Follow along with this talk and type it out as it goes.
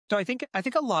So I think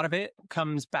a lot of it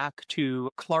comes back to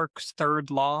Clarke's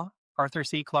third law, Arthur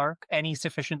C. Clarke. Any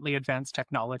sufficiently advanced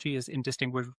technology is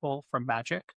indistinguishable from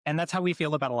magic. And that's how we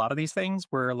feel about a lot of these things,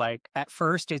 where like at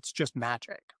first it's just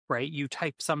magic, right? You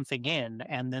type something in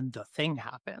and then the thing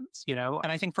happens, you know?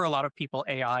 And I think for a lot of people,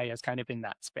 AI is kind of in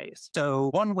that space. So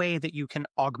one way that you can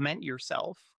augment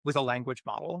yourself with a language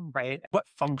model, right? What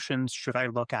functions should I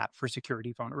look at for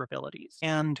security vulnerabilities?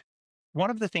 And one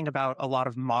of the things about a lot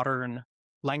of modern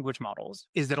language models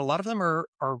is that a lot of them are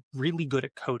really good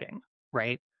at coding,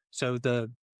 right? So the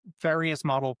various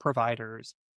model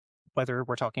providers, whether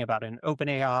we're talking about an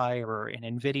OpenAI or an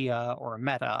NVIDIA or a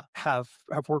Meta, have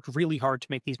worked really hard to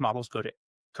make these models good at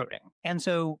coding. And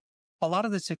so a lot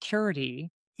of the security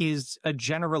is a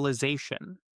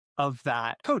generalization of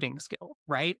that coding skill,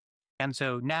 right? And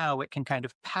so now it can kind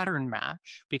of pattern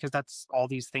match because that's all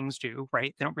these things do,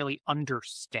 right? They don't really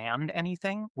understand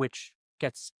anything, which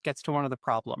gets to one of the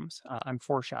problems I'm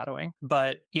foreshadowing.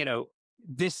 But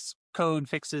this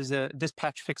this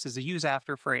patch fixes a use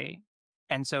after free.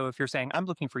 And so if you're saying I'm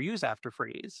looking for use after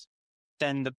freeze,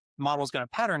 then the model's going to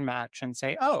pattern match and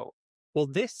say, oh, well,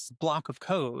 this block of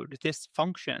code, this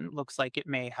function looks like it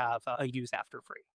may have a use after free.